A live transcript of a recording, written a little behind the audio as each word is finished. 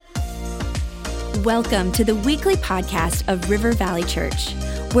Welcome to the weekly podcast of River Valley Church.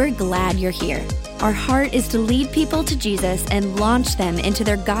 We're glad you're here. Our heart is to lead people to Jesus and launch them into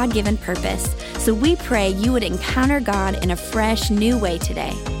their God-given purpose. So we pray you would encounter God in a fresh, new way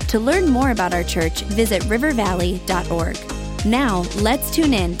today. To learn more about our church, visit rivervalley.org. Now, let's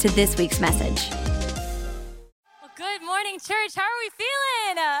tune in to this week's message. Well, good morning, church. How are we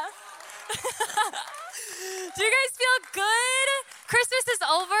feeling? Do you guys feel good? Christmas is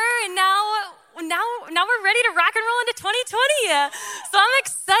over, and now we're ready to rock and roll into 2020. So I'm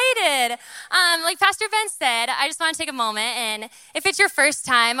excited. Like Pastor Ben said, I just want to take a moment, and if it's your first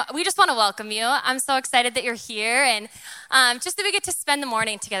time, we just want to welcome you. I'm so excited that you're here, and just that we get to spend the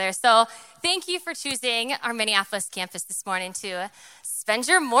morning together. So thank you for choosing our Minneapolis campus this morning to spend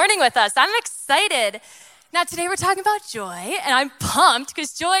your morning with us. I'm excited. Now, today we're talking about joy, and I'm pumped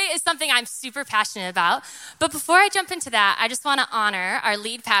because joy is something I'm super passionate about. But before I jump into that, I just want to honor our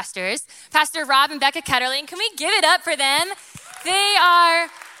lead pastors, Pastor Rob and Becca Ketterling. Can we give it up for them? They are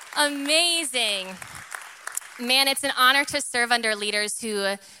amazing. Man, it's an honor to serve under leaders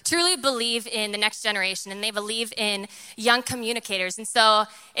who truly believe in the next generation, and they believe in young communicators. And so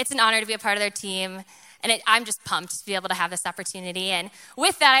it's an honor to be a part of their team. And I'm just pumped to be able to have this opportunity. And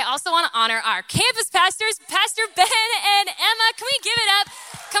with that, I also want to honor our campus pastors, Pastor Ben and Emma. Can we give it up?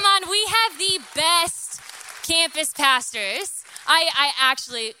 Come on, we have the best campus pastors. I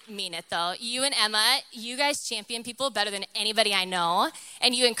actually mean it, though. You and Emma, you guys champion people better than anybody I know.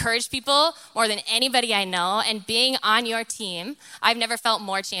 And you encourage people more than anybody I know. And being on your team, I've never felt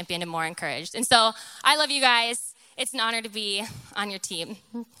more championed and more encouraged. And so I love you guys. It's an honor to be on your team.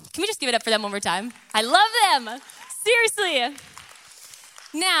 Can we just give it up for them one more time? I love them. Seriously.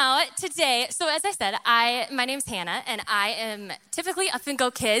 Now, today, so as I said, my name's Hannah, and I am typically up in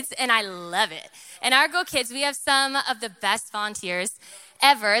Go Kids, and I love it. And our Go Kids, we have some of the best volunteers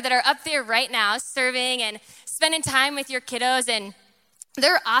ever that are up there right now serving and spending time with your kiddos, and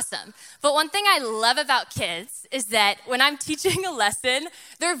they're awesome. But one thing I love about kids is that when I'm teaching a lesson,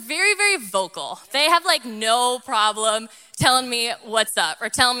 they're very, very vocal. They have no problem telling me what's up or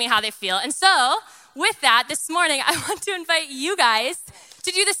telling me how they feel. And so with that, this morning, I want to invite you guys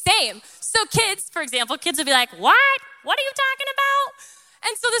to do the same. So kids, for example, kids will be like, what? What are you talking about?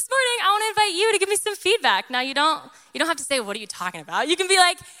 And so this morning, I want to invite you to give me some feedback. Now, you don't have to say, what are you talking about? You can be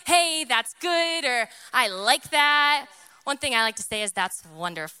like, hey, that's good, or I like that. One thing I like to say is that's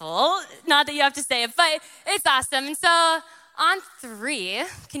wonderful. Not that you have to say it, but it's awesome. And so on 3,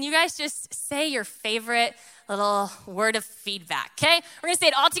 can you guys just say your favorite little word of feedback, okay? We're going to say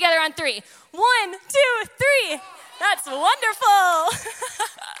it all together on 3. 1, 2, 3. That's wonderful.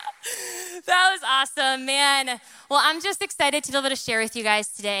 That was awesome, man. Well, I'm just excited to be able to share with you guys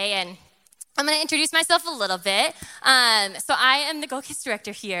today, and I'm going to introduce myself a little bit. So I am the Go Kids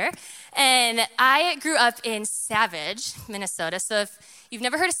director here, and I grew up in Savage, Minnesota. So if you've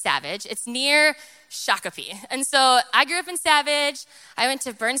never heard of Savage, it's near Shakopee. And so I grew up in Savage. I went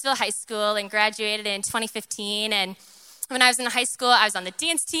to Burnsville High School and graduated in 2015. And when I was in high school, I was on the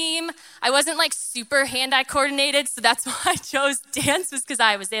dance team. I wasn't super hand-eye coordinated, so that's why I chose dance, was because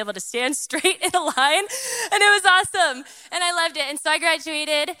I was able to stand straight in a line, and it was awesome, and I loved it. And so I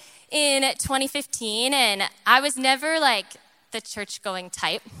graduated in 2015, and I was never the church-going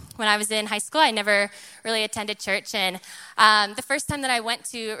type. When I was in high school, I never really attended church, and the first time that I went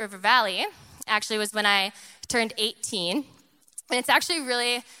to River Valley actually was when I turned 18. And it's actually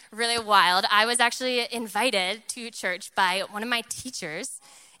really, really wild. I was actually invited to church by one of my teachers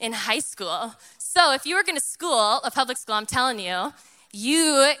in high school. So if you were going to a public school, I'm telling you,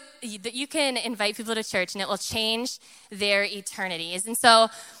 you can invite people to church and it will change their eternities. And so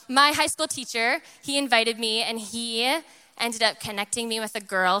my high school teacher, he invited me, and he ended up connecting me with a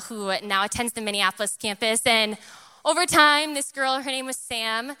girl who now attends the Minneapolis campus. And over time, this girl, her name was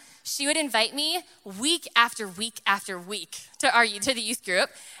Sam, she would invite me week after week after week to the youth group.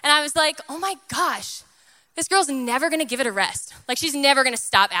 And I was like, oh my gosh, this girl's never going to give it a rest. She's never going to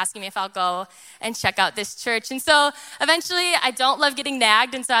stop asking me if I'll go and check out this church. And so eventually, I don't love getting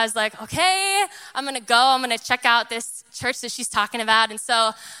nagged. And so I was like, okay, I'm going to go. I'm going to check out this church that she's talking about. And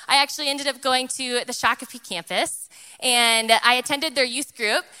so I actually ended up going to the Shakopee campus, and I attended their youth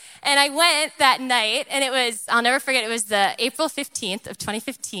group. And I went that night, and I'll never forget, it was the April 15th of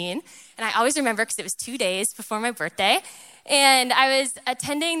 2015. And I always remember because it was 2 days before my birthday. And I was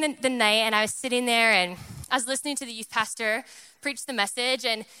attending the night, and I was sitting there, and I was listening to the youth pastor preach the message.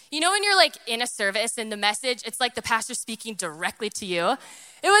 And you know when you're in a service and the message, it's like the pastor speaking directly to you?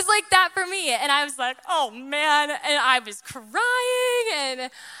 It was like that for me. And I was like, oh man. And I was crying, and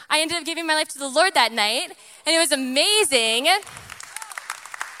I ended up giving my life to the Lord that night. And it was amazing.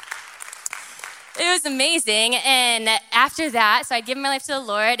 It was amazing. And after that, so I'd given my life to the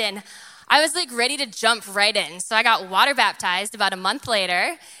Lord, and I was like ready to jump right in. So I got water baptized about a month later,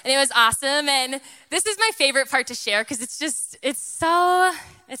 and it was awesome. And this is my favorite part to share because it's so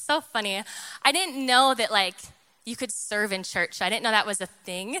funny. I didn't know that like you could serve in church. I didn't know that was a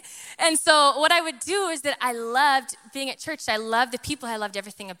thing. And so what I would do is that I loved being at church. I loved the people. I loved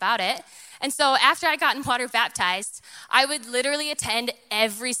everything about it. And so after I got in water baptized, I would literally attend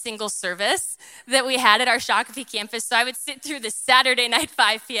every single service that we had at our Shakopee campus. So I would sit through the Saturday night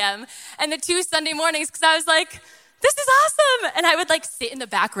 5 p.m. and the 2 Sunday mornings because I was like, this is awesome. And I would like sit in the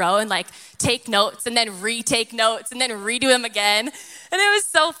back row and like take notes and then retake notes and then redo them again. And it was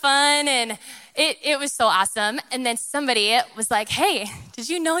so fun and it was so awesome. And then somebody was like, hey, did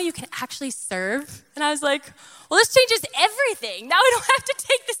you know you can actually serve? And I was like, well, this changes everything. Now I don't have to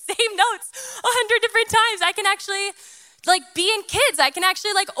take the same notes 100 different times. I can actually like be in kids. I can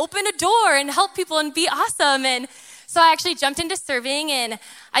actually like open a door and help people and be awesome. And so I actually jumped into serving and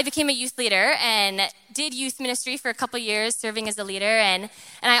I became a youth leader and did youth ministry for a couple years, serving as a leader. And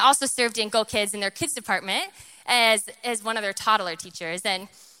I also served in Go Kids in their kids department as one of their toddler teachers. And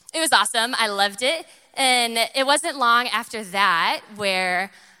it was awesome. I loved it. And it wasn't long after that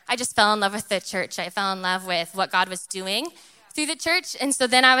where I just fell in love with the church. I fell in love with what God was doing through the church. And so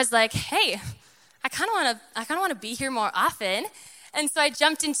then I was like, hey, I kind of want to be here more often. And so I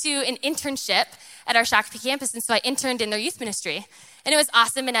jumped into an internship at our Shakopee campus. And so I interned in their youth ministry. And it was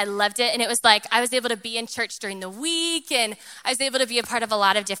awesome and I loved it. And it was like I was able to be in church during the week and I was able to be a part of a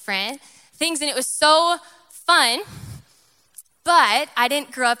lot of different things. And it was so fun. But I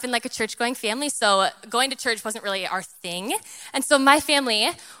didn't grow up in like a church-going family, so going to church wasn't really our thing. And so my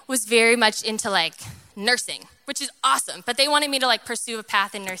family was very much into like nursing, which is awesome. But they wanted me to like pursue a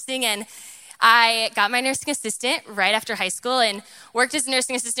path in nursing. And I got my nursing assistant right after high school and worked as a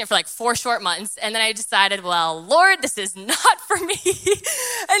nursing assistant for like 4 short months. And then I decided, well, Lord, this is not for me.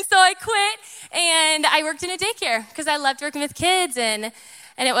 And so I quit and I worked in a daycare because I loved working with kids. And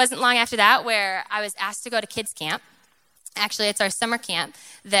it wasn't long after that where I was asked to go to kids camp. Actually, it's our summer camp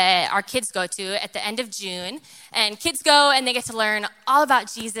that our kids go to at the end of June. And kids go and they get to learn all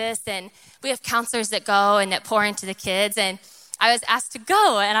about Jesus. And we have counselors that go and that pour into the kids. And I was asked to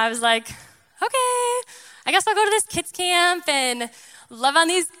go. And I was like, okay, I guess I'll go to this kids camp and love on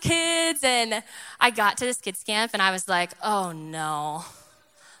these kids. And I got to this kids camp and I was like, oh no.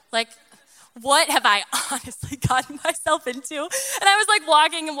 Like, what have I honestly gotten myself into? And I was like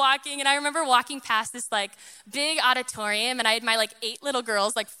walking, and I remember walking past this like big auditorium, and I had my like 8 little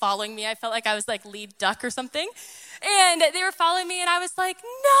girls like following me. I felt like I was like lead duck or something. And they were following me, and I was like,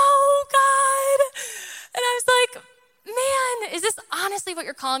 no, God. And I was like, man, is this honestly what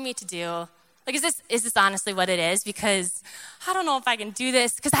you're calling me to do? Like, is this honestly what it is? Because I don't know if I can do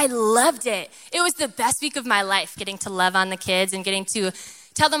this, because I loved it. It was the best week of my life, getting to love on the kids and getting to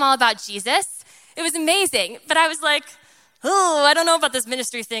tell them all about Jesus. It was amazing. But I was like, oh, I don't know about this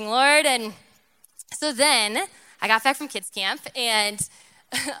ministry thing, Lord. And so then I got back from kids camp and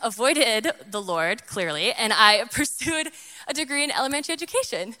avoided the Lord, clearly, and I pursued a degree in elementary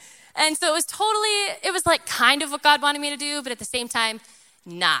education. And so it was like kind of what God wanted me to do, but at the same time,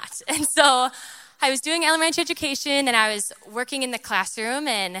 not. And so I was doing elementary education and I was working in the classroom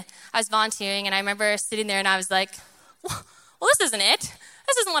and I was volunteering, and I remember sitting there and I was like, well, this isn't it.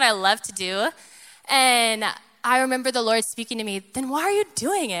 This isn't what I love to do. And I remember the Lord speaking to me, then why are you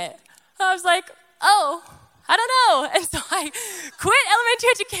doing it? And I was like, oh, I don't know. And so I quit elementary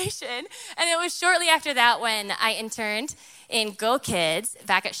education. And it was shortly after that when I interned in Go Kids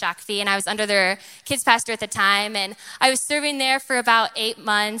back at Shakopee. And I was under their kids pastor at the time. And I was serving there for about 8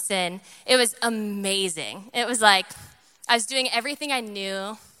 months. And it was amazing. It was like I was doing everything I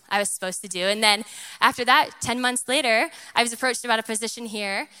knew I was supposed to do. And then after that, 10 months later, I was approached about a position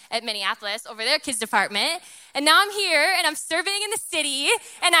here at Minneapolis over their kids department. And now I'm here and I'm serving in the city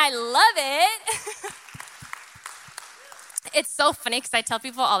and I love it. It's so funny because I tell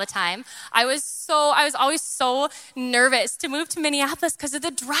people all the time, I was always so nervous to move to Minneapolis because of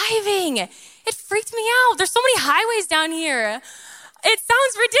the driving. It freaked me out. There's so many highways down here. It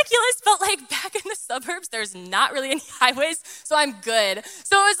sounds ridiculous, but like back in the suburbs, there's not really any highways, so I'm good.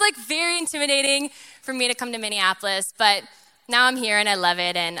 So it was like very intimidating for me to come to Minneapolis, but now I'm here and I love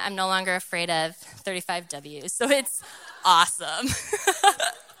it, and I'm no longer afraid of 35Ws, so it's awesome.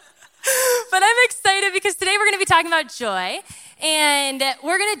 But I'm excited because today we're going to be talking about joy, and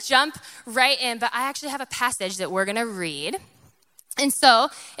we're going to jump right in, but I actually have a passage that we're going to read. And so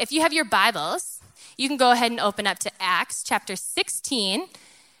if you have your Bibles, you can go ahead and open up to Acts chapter 16,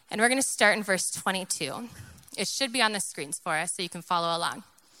 and we're going to start in verse 22. It should be on the screens for us so you can follow along.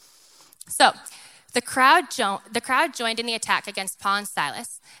 So The crowd joined in the attack against Paul and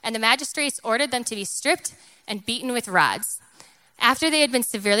Silas, and the magistrates ordered them to be stripped and beaten with rods. After they had been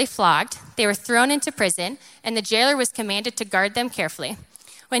severely flogged, they were thrown into prison, and the jailer was commanded to guard them carefully.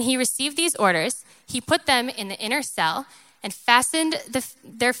 When he received these orders, he put them in the inner cell and fastened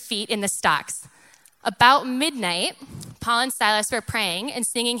their feet in the stocks. About midnight, Paul and Silas were praying and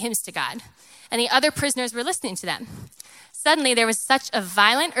singing hymns to God, and the other prisoners were listening to them. Suddenly, there was such a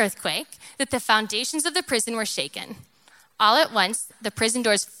violent earthquake that the foundations of the prison were shaken. All at once, the prison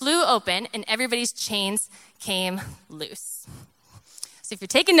doors flew open, and everybody's chains came loose. So if you're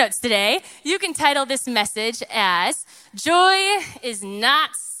taking notes today, you can title this message as Joy is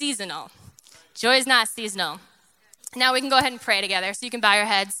Not Seasonal. Joy is not seasonal. Now we can go ahead and pray together, so you can bow your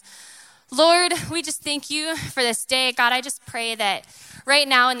heads. Lord, we just thank you for this day. God, I just pray that right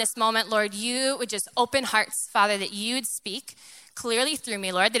now in this moment, Lord, you would just open hearts, Father, that you would speak clearly through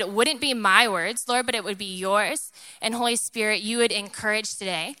me, Lord, that it wouldn't be my words, Lord, but it would be yours. And Holy Spirit, you would encourage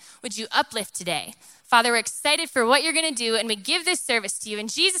today. Would you uplift today? Father, we're excited for what you're going to do, and we give this service to you. In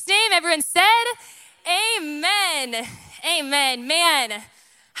Jesus' name, everyone said, amen. Amen. Man,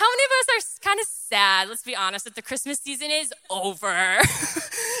 how many of us are kind of sad, let's be honest, that the Christmas season is over? It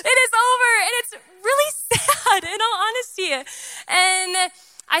is over, and it's really sad, in all honesty. And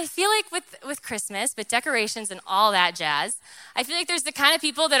I feel like with Christmas, with decorations and all that jazz, I feel like there's the kind of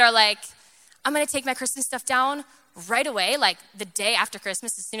people that are like, I'm going to take my Christmas stuff down right away, like the day after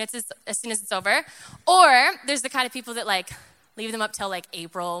Christmas, as soon as it's over. Or there's the kind of people that like leave them up till like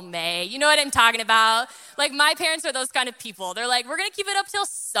April, May. You know what I'm talking about? Like my parents are those kind of people. They're like, we're going to keep it up till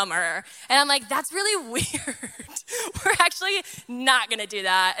summer. And I'm like, that's really weird. We're actually not going to do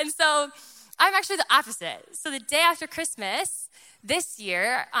that. And so I'm actually the opposite. So the day after Christmas, this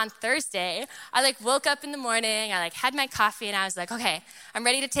year on Thursday, I like woke up in the morning, I like had my coffee, and I was like, okay, I'm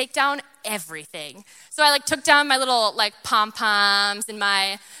ready to take down everything. So I like took down my little like pom-poms and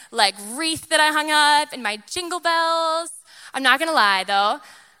my like wreath that I hung up and my jingle bells. I'm not gonna lie though,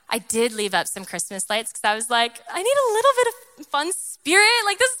 I did leave up some Christmas lights because I was like, I need a little bit of fun spirit.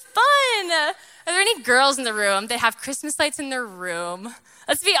 Like this is fun. Are there any girls in the room that have Christmas lights in their room?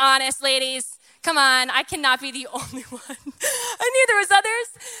 Let's be honest, ladies. Come on, I cannot be the only one. I knew there was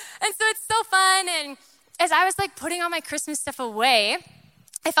others. And so it's so fun. And as I was like putting all my Christmas stuff away,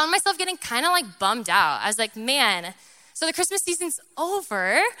 I found myself getting kind of like bummed out. I was like, man, so the Christmas season's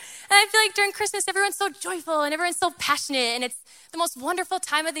over. And I feel like during Christmas, everyone's so joyful and everyone's so passionate. And it's the most wonderful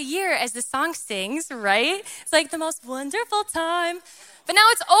time of the year, as the song sings, right? It's like the most wonderful time. But now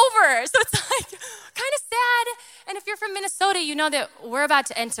it's over. So it's like kind of sad. And if you're from Minnesota, you know that we're about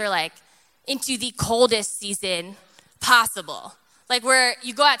to enter like into the coldest season possible. Like where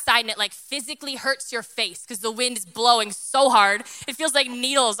you go outside and it like physically hurts your face because the wind is blowing so hard. It feels like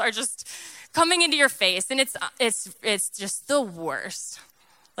needles are just coming into your face, and it's just the worst.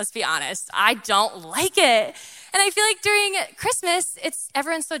 Let's be honest. I don't like it. And I feel like during Christmas,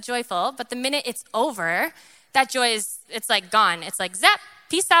 everyone's so joyful, but the minute it's over, that joy it's like gone. It's like zap,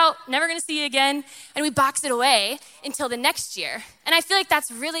 peace out, never gonna see you again. And we box it away until the next year. And I feel like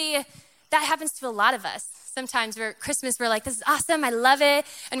that happens to a lot of us. Sometimes Christmas, we're like, this is awesome, I love it,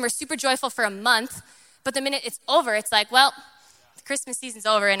 and we're super joyful for a month, but the minute it's over, it's like, well, the Christmas season's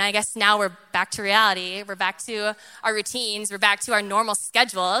over, and I guess now we're back to reality, we're back to our routines, we're back to our normal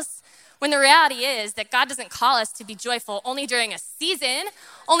schedules, when the reality is that God doesn't call us to be joyful only during a season,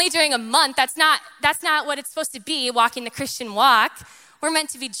 only during a month. That's not what it's supposed to be, walking the Christian walk. We're meant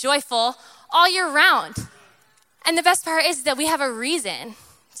to be joyful all year round. And the best part is that we have a reason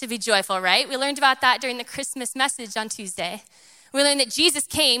to be joyful, right? We learned about that during the Christmas message on Tuesday. We learned that Jesus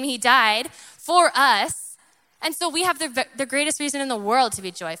came, he died for us, and so we have the greatest reason in the world to be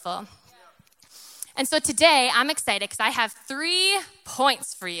joyful. And so today, I'm excited because I have 3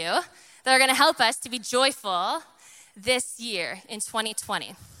 points for you that are going to help us to be joyful this year in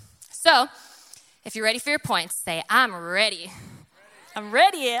 2020. So, if you're ready for your points, say, I'm ready. I'm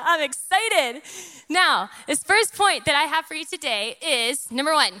ready. I'm excited. Now, this first point that I have for you today is,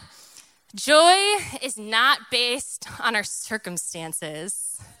 number 1, joy is not based on our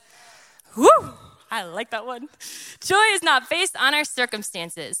circumstances. Woo! I like that one. Joy is not based on our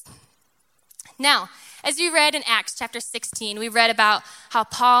circumstances. Now, as we read in Acts chapter 16, we read about how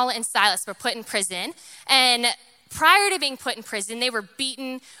Paul and Silas were put in prison, and prior to being put in prison, they were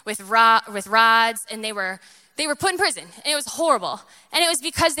beaten with rods, and they were put in prison, and it was horrible. And it was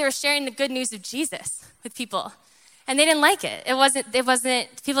because they were sharing the good news of Jesus with people. And they didn't like it.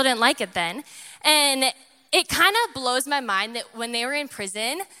 People didn't like it then. And it kind of blows my mind that when they were in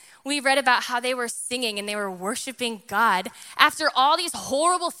prison, we read about how they were singing and they were worshiping God after all these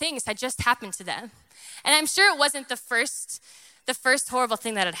horrible things had just happened to them. And I'm sure it wasn't the first horrible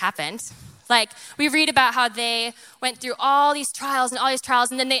thing that had happened. Like, we read about how they went through all these trials,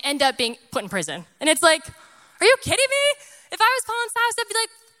 and then they end up being put in prison. And it's like, are you kidding me? If I was Paul and Silas, I'd be like,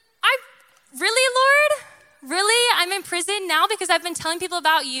 really, Lord? Really? I'm in prison now because I've been telling people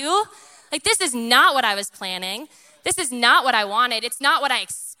about you? Like, this is not what I was planning. This is not what I wanted. It's not what I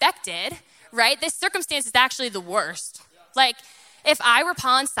expected, right? This circumstance is actually the worst. Like, if I were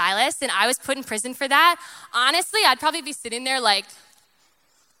Paul and Silas and I was put in prison for that, honestly, I'd probably be sitting there like,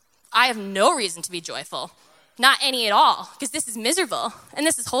 I have no reason to be joyful. Not any at all, because this is miserable and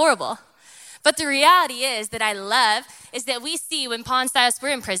this is horrible. But the reality is that I love is that we see when Paul and Silas were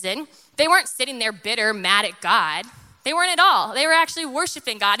in prison, they weren't sitting there bitter, mad at God. They weren't at all. They were actually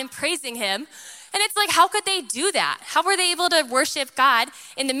worshiping God and praising him. And it's like, how could they do that? How were they able to worship God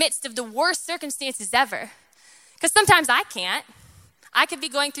in the midst of the worst circumstances ever? Because sometimes I can't. I could be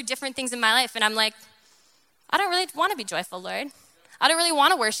going through different things in my life, and I'm like, I don't really want to be joyful, Lord. I don't really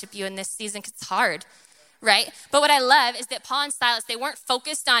want to worship you in this season because it's hard, right? But what I love is that Paul and Silas, they weren't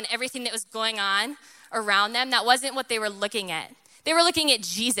focused on everything that was going on around them. That wasn't what they were looking at. They were looking at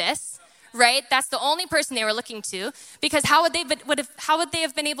Jesus, right? That's the only person they were looking to, because how would they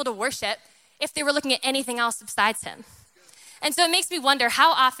have been able to worship if they were looking at anything else besides him? And so it makes me wonder,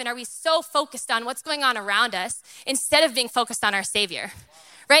 how often are we so focused on what's going on around us instead of being focused on our Savior,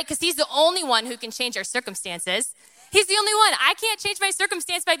 right? Because he's the only one who can change our circumstances. He's the only one. I can't change my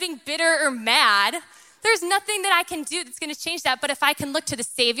circumstance by being bitter or mad. There's nothing that I can do that's going to change that. But if I can look to the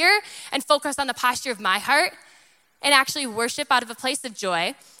Savior and focus on the posture of my heart and actually worship out of a place of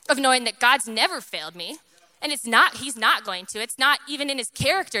joy, of knowing that God's never failed me, and he's not going to. It's not even in his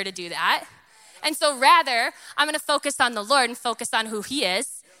character to do that. And so rather, I'm going to focus on the Lord and focus on who he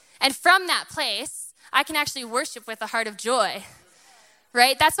is. And from that place, I can actually worship with a heart of joy,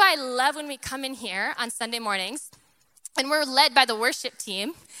 right? That's why I love when we come in here on Sunday mornings and we're led by the worship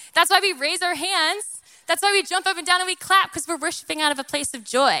team. That's why we raise our hands. That's why we jump up and down and we clap, because we're worshiping out of a place of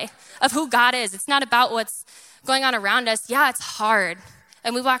joy, of who God is. It's not about what's going on around us. Yeah, it's hard.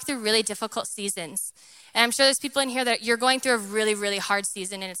 And we walk through really difficult seasons. And I'm sure there's people in here that you're going through a really, really hard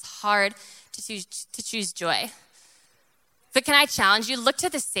season, and it's hard to choose joy. But can I challenge you? Look to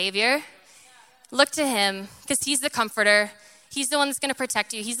the Savior. Look to him, because he's the comforter. He's the one that's going to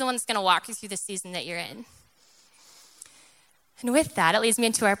protect you. He's the one that's going to walk you through the season that you're in. And with that, it leads me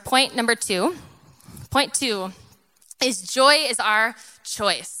into our point number 2. Point 2 is joy is our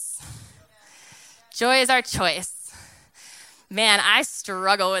choice. Joy is our choice. Man, I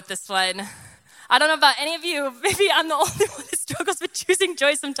struggle with this one. I don't know about any of you. Maybe I'm the only one that struggles with choosing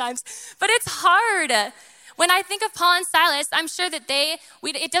joy sometimes. But it's hard. When I think of Paul and Silas, I'm sure that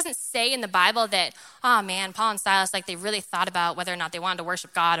it doesn't say in the Bible that, oh man, Paul and Silas, like they really thought about whether or not they wanted to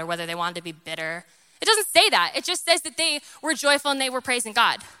worship God or whether they wanted to be bitter. It doesn't say that. It just says that they were joyful and they were praising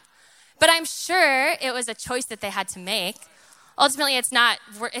God. But I'm sure it was a choice that they had to make. Ultimately, it's not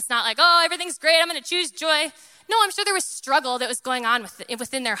like, oh, everything's great, I'm going to choose joy. No, I'm sure there was struggle that was going on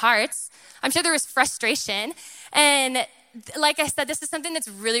within their hearts. I'm sure there was frustration. And like I said, this is something that's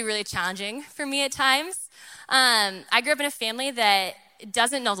really, really challenging for me at times. I grew up in a family that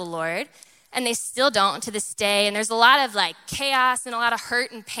doesn't know the Lord, and they still don't to this day. And there's a lot of like chaos and a lot of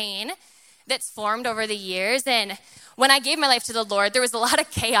hurt and pain that's formed over the years. And when I gave my life to the Lord, there was a lot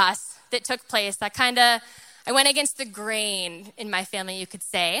of chaos that took place. I went against the grain in my family, you could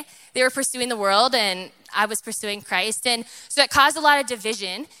say. They were pursuing the world, and I was pursuing Christ. And so it caused a lot of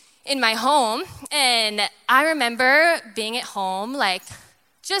division in my home. And I remember being at home, like,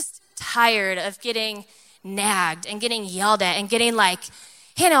 just tired of getting nagged and getting yelled at and getting like,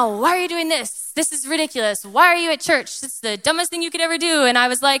 Hannah, why are you doing this? This is ridiculous. Why are you at church? This is the dumbest thing you could ever do. And I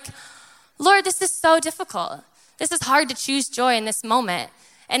was like, Lord, this is so difficult. This is hard to choose joy in this moment.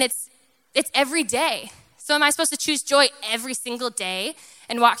 And it's every day. So am I supposed to choose joy every single day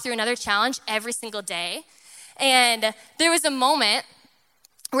and walk through another challenge every single day? And there was a moment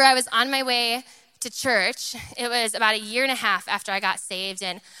where I was on my way to church. It was about 1.5 years after I got saved,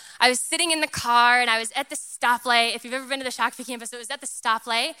 and I was sitting in the car, and I was at the stoplight. If you've ever been to the Shakopee campus, it was at the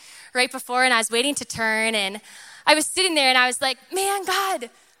stoplight right before, and I was waiting to turn, and I was sitting there, and I was like, man, God,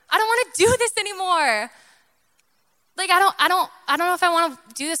 I don't want to do this anymore. Like, I don't know if I want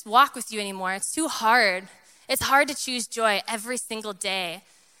to do this walk with you anymore. It's too hard. It's hard to choose joy every single day.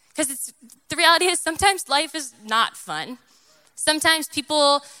 Because the reality is sometimes life is not fun. Sometimes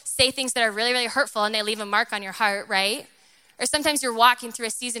people say things that are really, really hurtful and they leave a mark on your heart, right? Or sometimes you're walking through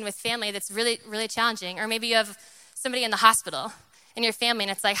a season with family that's really, really challenging. Or maybe you have somebody in the hospital in your family,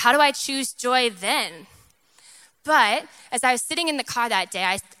 and it's like, how do I choose joy then? But as I was sitting in the car that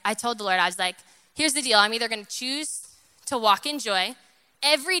day, I told the Lord, I was like, here's the deal. I'm either going to choose to walk in joy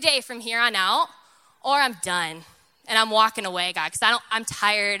every day from here on out, or I'm done, and I'm walking away, God, because I'm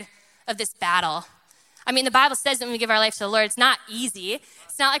tired of this battle. I mean, the Bible says that when we give our life to the Lord, it's not easy.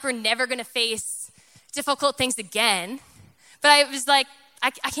 It's not like we're never going to face difficult things again. But I was like,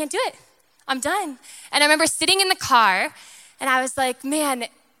 I can't do it. I'm done. And I remember sitting in the car, and I was like, man,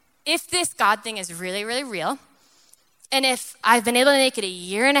 if this God thing is really, really real, and if I've been able to make it a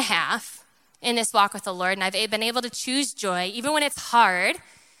year and a half in this walk with the Lord, and I've been able to choose joy, even when it's hard,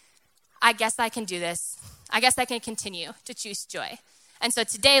 I guess I can do this. I guess I can continue to choose joy. And so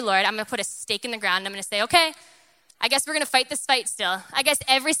today, Lord, I'm going to put a stake in the ground. And I'm going to say, okay, I guess we're going to fight this fight still. I guess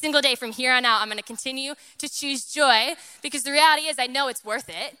every single day from here on out, I'm going to continue to choose joy, because the reality is I know it's worth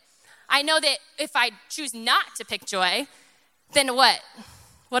it. I know that if I choose not to pick joy, then what?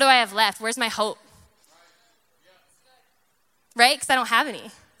 What do I have left? Where's my hope? Right? Because I don't have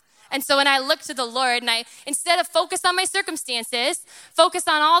any. And so when I look to the Lord, and I, instead of focus on my circumstances, focus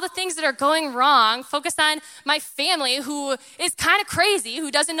on all the things that are going wrong, focus on my family who is kind of crazy,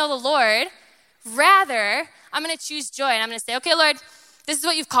 who doesn't know the Lord, rather, I'm going to choose joy. And I'm going to say, okay, Lord, this is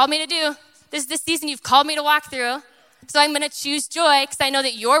what you've called me to do. This is the season you've called me to walk through. So I'm going to choose joy because I know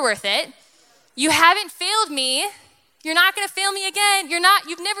that you're worth it. You haven't failed me. You're not going to fail me again.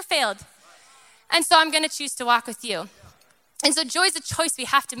 You've never failed. And so I'm going to choose to walk with you. And so joy is a choice we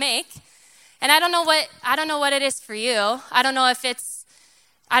have to make. And I don't know what it is for you. I don't know if it's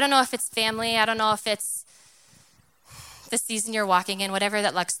family. I don't know if it's the season you're walking in, whatever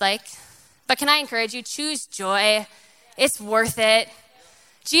that looks like. But can I encourage you, choose joy. It's worth it.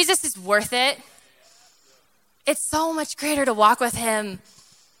 Jesus is worth it. It's so much greater to walk with him.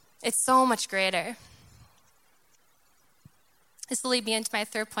 It's so much greater. This will lead me into my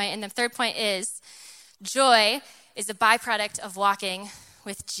third point. And the third point is joy is a byproduct of walking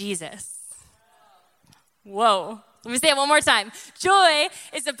with Jesus. Whoa. Let me say it one more time. Joy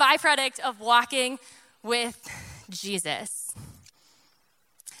is a byproduct of walking with Jesus.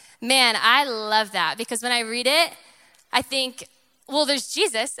 Man, I love that, because when I read it, I think, well, there's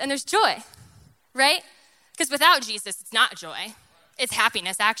Jesus and there's joy, right? Because without Jesus, it's not joy. It's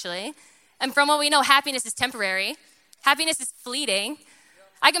happiness, actually. And from what we know, happiness is temporary. Happiness is fleeting.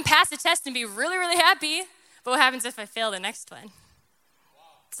 I can pass the test and be really, really happy, but what happens if I fail the next one?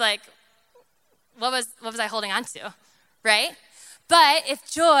 It's like, what was I holding on to, right? But if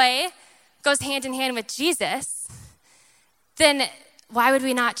joy goes hand in hand with Jesus, then why would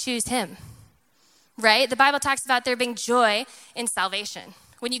we not choose him, right? The Bible talks about there being joy in salvation.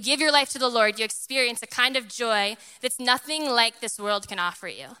 When you give your life to the Lord, you experience a kind of joy that's nothing like this world can offer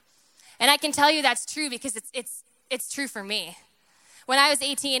you. And I can tell you that's true because it's true for me. When I was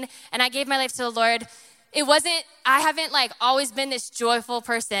 18 and I gave my life to the Lord, I haven't always been this joyful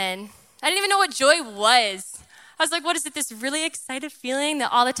person. I didn't even know what joy was. I was like, what is it, this really excited feeling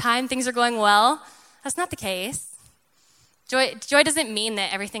that all the time things are going well? That's not the case. Joy doesn't mean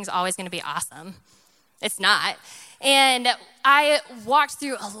that everything's always going to be awesome. It's not. And I walked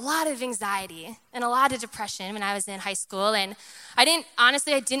through a lot of anxiety and a lot of depression when I was in high school. And I didn't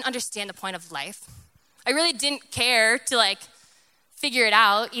understand the point of life. I really didn't care to figure it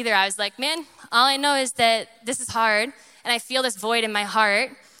out either. I was like, man, all I know is that this is hard and I feel this void in my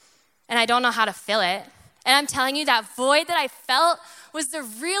heart and I don't know how to fill it. And I'm telling you, that void that I felt was the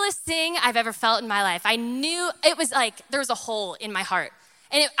realest thing I've ever felt in my life. I knew it was like there was a hole in my heart.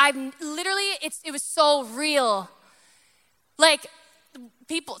 And it was so real.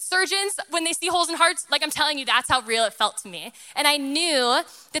 Surgeons, when they see holes in hearts, I'm telling you, that's how real it felt to me. And I knew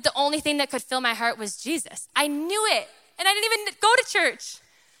that the only thing that could fill my heart was Jesus. I knew it. And I didn't even go to church.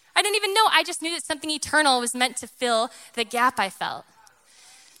 I didn't even know. I just knew that something eternal was meant to fill the gap I felt.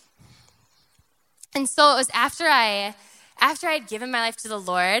 And so it was after I had given my life to the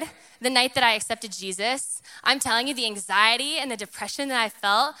Lord, the night that I accepted Jesus, I'm telling you, the anxiety and the depression that I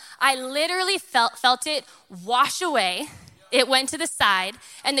felt, I literally felt it wash away. It went to the side,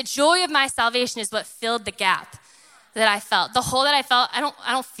 and the joy of my salvation is what filled the gap that I felt. The hole that I felt, I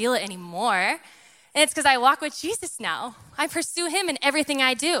don't feel it anymore. And it's because I walk with Jesus now. I pursue him in everything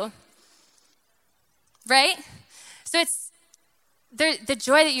I do. Right? So it's the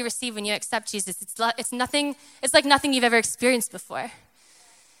joy that you receive when you accept Jesus. It's like nothing you've ever experienced before.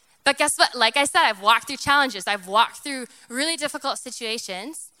 But guess what? Like I said, I've walked through challenges. I've walked through really difficult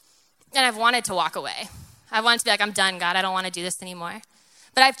situations, and I've wanted to walk away. I wanted to be like, I'm done, God. I don't want to do this anymore.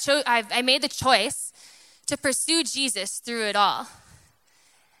 But I made the choice to pursue Jesus through it all.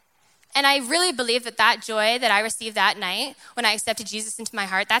 And I really believe that joy that I received that night when I accepted Jesus into my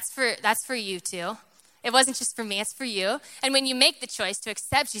heart, that's for you too. It wasn't just for me, it's for you. And when you make the choice to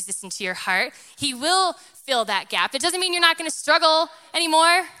accept Jesus into your heart, he will fill that gap. It doesn't mean you're not going to struggle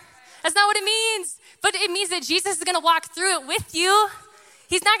anymore. That's not what it means. But it means that Jesus is going to walk through it with you.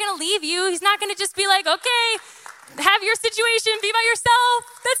 He's not going to leave you. He's not going to just be like, okay, have your situation, be by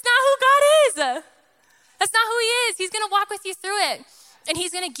yourself. That's not who God is. That's not who he is. He's going to walk with you through it. And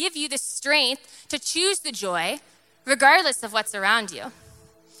he's going to give you the strength to choose the joy regardless of what's around you.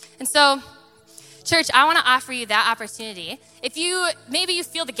 And so, church, I want to offer you that opportunity. If maybe you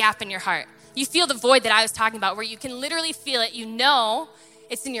feel the gap in your heart. You feel the void that I was talking about where you can literally feel it. You know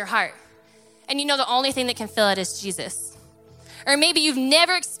it's in your heart. And you know the only thing that can fill it is Jesus. Or maybe you've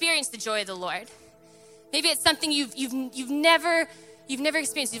never experienced the joy of the Lord. Maybe it's something you've never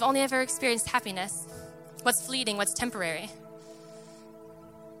experienced. You've only ever experienced happiness. What's fleeting, what's temporary.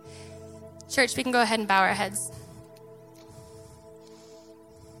 Church, we can go ahead and bow our heads.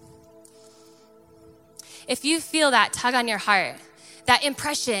 If you feel that tug on your heart, that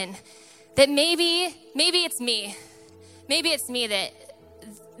impression that maybe it's me. Maybe it's me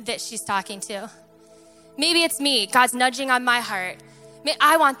that she's talking to. Maybe it's me. God's nudging on my heart.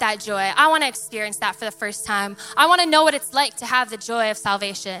 I want that joy. I want to experience that for the first time. I want to know what it's like to have the joy of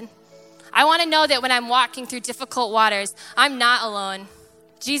salvation. I want to know that when I'm walking through difficult waters, I'm not alone.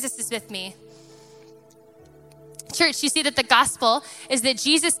 Jesus is with me. Church, you see that the gospel is that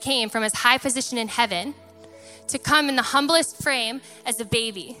Jesus came from his high position in heaven to come in the humblest frame as a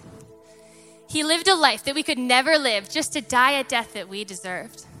baby. He lived a life that we could never live just to die a death that we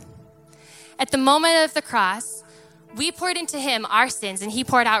deserved. At the moment of the cross, we poured into him our sins and he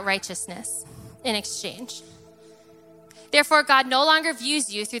poured out righteousness in exchange. Therefore, God no longer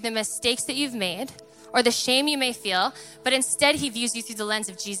views you through the mistakes that you've made or the shame you may feel, but instead he views you through the lens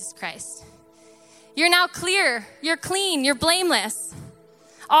of Jesus Christ. You're now clear, you're clean, you're blameless.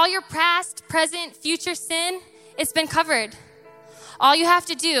 All your past, present, future sin, it's been covered. All you have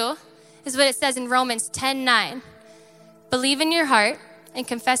to do is what it says in Romans 10:9. Believe in your heart and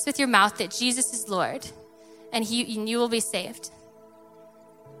confess with your mouth that Jesus is Lord, and you will be saved.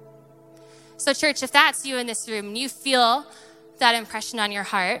 So church, if that's you in this room and you feel that impression on your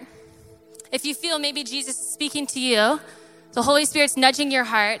heart, if you feel maybe Jesus is speaking to you, the Holy Spirit's nudging your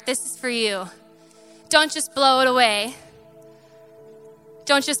heart, this is for you. Don't just blow it away.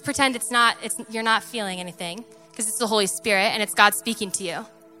 Don't just pretend you're not feeling anything, because it's the Holy Spirit and it's God speaking to you.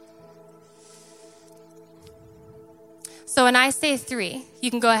 So when I say 3, you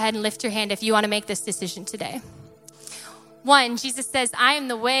can go ahead and lift your hand if you want to make this decision today. 1, Jesus says, I am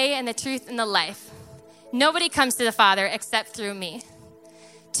the way and the truth and the life. Nobody comes to the Father except through me.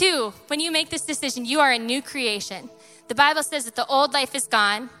 2, when you make this decision, you are a new creation. The Bible says that the old life is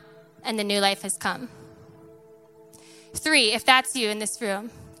gone and the new life has come. 3, if that's you in this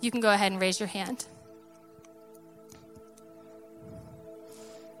room, you can go ahead and raise your hand.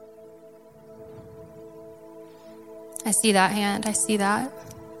 I see that hand. I see that.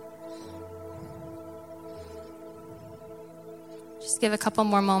 Just give a couple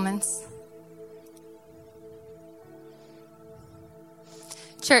more moments.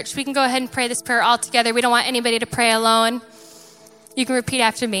 Church, we can go ahead and pray this prayer all together. We don't want anybody to pray alone. You can repeat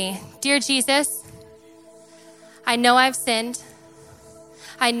after me. Dear Jesus, I know I've sinned.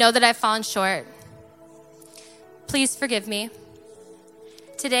 I know that I've fallen short. Please forgive me.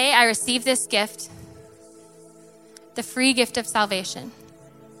 Today I receive this gift, the free gift of salvation.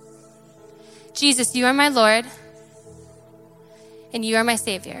 Jesus, you are my Lord, and you are my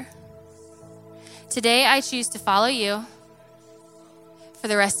Savior. Today I choose to follow you for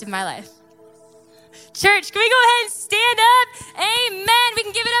the rest of my life. Church, can we go ahead and stand up? Amen. We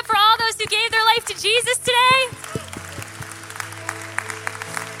can give it up for all those who gave their life to Jesus today.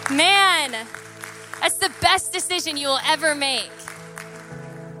 Man, that's the best decision you will ever make.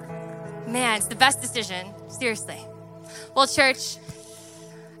 Man, it's the best decision. Seriously. Well, church,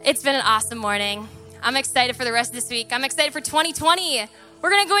 it's been an awesome morning. I'm excited for the rest of this week. I'm excited for 2020. We're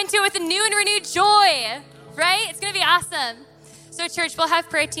going to go into it with a new and renewed joy, right? It's going to be awesome. So, church, we'll have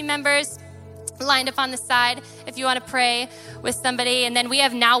prayer team members lined up on the side if you want to pray with somebody. And then we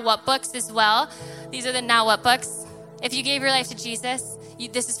have Now What books as well. These are the Now What books. If you gave your life to Jesus,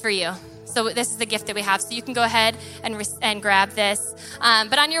 this is for you. So this is the gift that we have. So you can go ahead and grab this.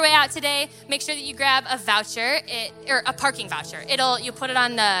 But on your way out today, make sure that you grab a voucher, or a parking voucher. You put it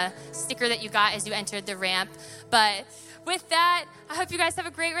on the sticker that you got as you entered the ramp. But with that, I hope you guys have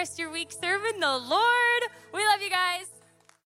a great rest of your week serving the Lord. We love you guys.